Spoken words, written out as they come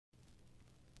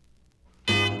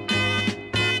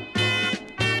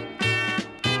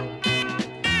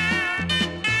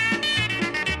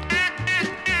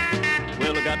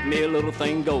me a little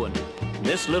thing going.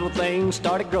 This little thing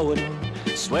started growing,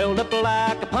 swelled up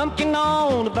like a pumpkin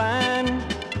on the vine.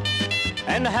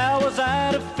 And how was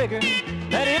I to figure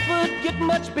that it would get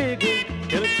much bigger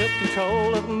till it took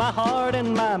control of my heart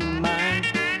and my mind?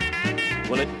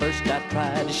 Well, at first I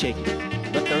tried to shake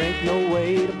it, but there ain't no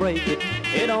way to break it.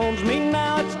 It owns me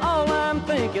now, it's all I'm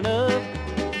thinking of.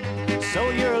 So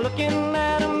you're looking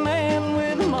at a man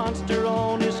with a monster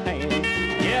on his hand.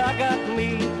 Yeah, I got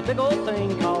me a big old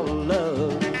thing called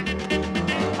love.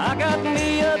 I got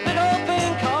me a big old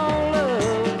thing called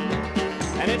love.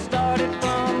 And it started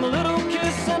from a little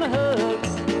kiss and a hug.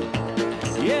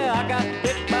 Yeah, I got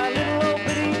bit by a little old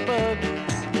bitty bug,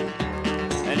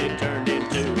 and it turned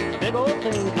into a big old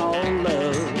thing called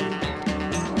love.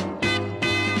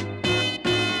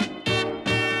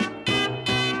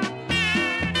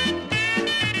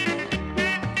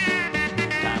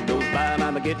 Time goes by and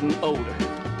I'm getting older.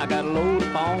 I got a load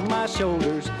upon my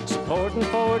shoulders, supporting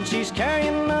Ford, she's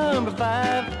carrying number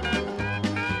 5.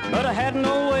 But I had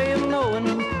no way of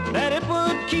knowing that it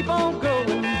would keep on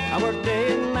growing. I worked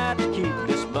day and night to keep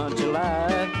this bunch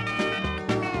alive.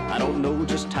 I don't know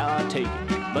just how I take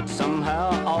it, but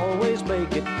somehow I always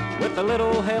make it, with a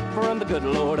little help from the good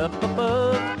Lord up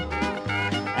above,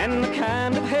 and the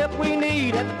kind of help we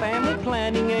need at the Family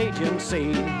Planning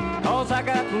Agency. 'Cause I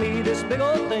got me this big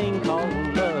old thing called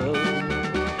love.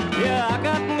 Yeah, I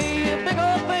got me a big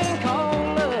old thing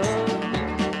called love,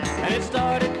 and it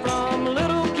started from a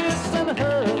little kiss and a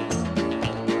hug.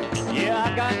 Yeah,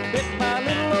 I got